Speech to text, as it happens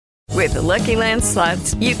With the Lucky Land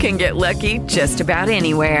Slots, you can get lucky just about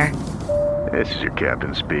anywhere. This is your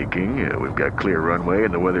captain speaking. We've got clear runway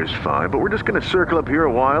and the weather's fine, but we're just going to circle up here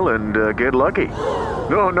a while and get lucky.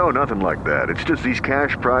 No, nothing like that. It's just these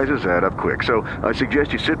cash prizes add up quick. So I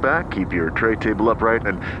suggest you sit back, keep your tray table upright,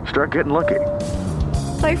 and start getting lucky.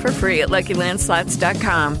 Play for free at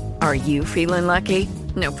LuckyLandSlots.com. Are you feeling lucky?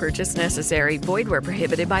 No purchase necessary. Void where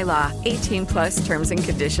prohibited by law. 18 plus terms and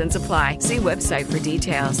conditions apply. See website for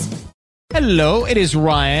details. Hello, it is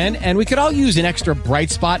Ryan, and we could all use an extra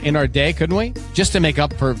bright spot in our day, couldn't we? Just to make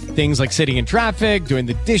up for things like sitting in traffic, doing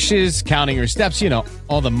the dishes, counting your steps,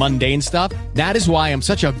 all the mundane stuff. That is why I'm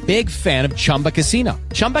such a big fan of Chumba Casino.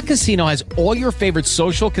 Chumba Casino has all your favorite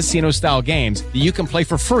social casino-style games that you can play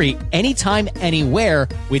for free anytime, anywhere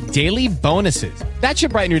with daily bonuses. That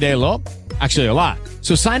should brighten your day a little. Actually, a lot.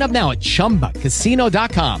 So sign up now at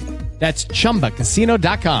ChumbaCasino.com. That's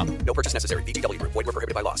ChumbaCasino.com. No purchase necessary. VGW Group. Void where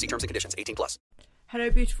prohibited by law. See terms and conditions. 18 plus. Hello,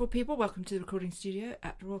 beautiful people. Welcome to the recording studio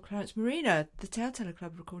at the Royal Clarence Marina, the Telltale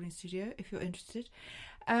Club recording studio, if you're interested.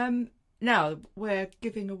 Now, we're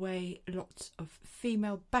giving away lots of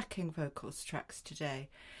female backing vocals tracks today.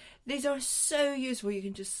 These are so useful. You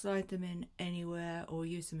can just slide them in anywhere or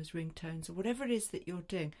use them as ringtones or whatever it is that you're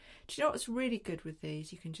doing. Do you know what's really good with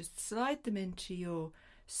these? You can just slide them into your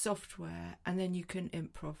software and then you can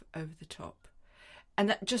improv over the top, and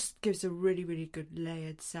that just gives a really, really good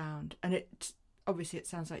layered sound. And it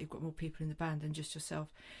sounds like you've got more people in the band than just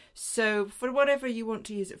yourself. So for whatever you want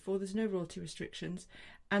to use it for, there's no royalty restrictions.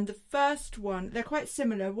 And the first one, they're quite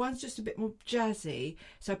similar. One's just a bit more jazzy,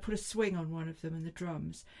 so I put a swing on one of them and the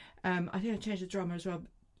drums. I think I changed the drummer as well,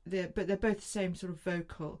 but they're both the same sort of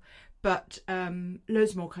vocal. But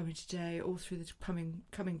loads more coming today, all through the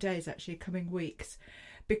coming days, actually, coming weeks,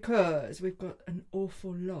 because we've got an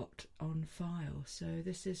awful lot on file. So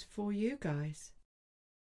this is for you guys.